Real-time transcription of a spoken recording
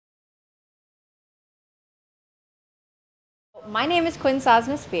My name is Quinn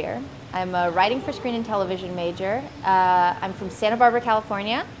Sosna. I'm a writing for screen and television major. I'm from Santa Barbara,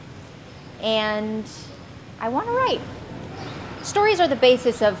 California, and I want to write. Stories are the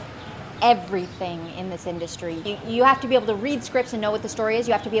basis of everything in this industry. You have to be able to read scripts and know what the story is.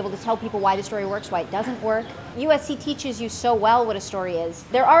 You have to be able to tell people why the story works, why it doesn't work. USC teaches you so well what a story is.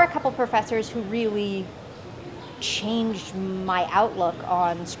 There are a couple professors who really changed my outlook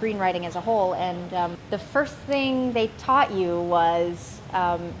on screenwriting as a whole, and the first thing they taught you was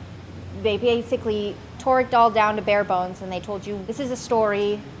they basically tore it all down to bare bones, and they told you this is a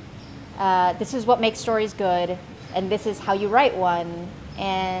story, this is what makes stories good, and this is how you write one.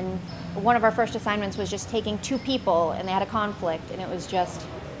 And one of our first assignments was just taking two people and they had a conflict, and it was just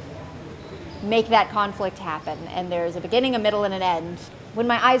make that conflict happen, and there's a beginning, a middle, and an end. When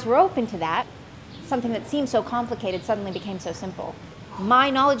my eyes were open to that, something that seemed so complicated suddenly became so simple. My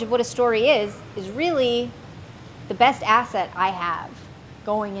knowledge of what a story is really the best asset I have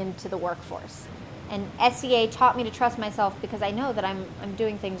going into the workforce. And SCA taught me to trust myself because I know that I'm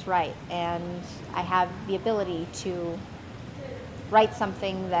doing things right, and I have the ability to write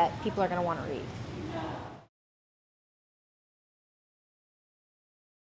something that people are going to want to read.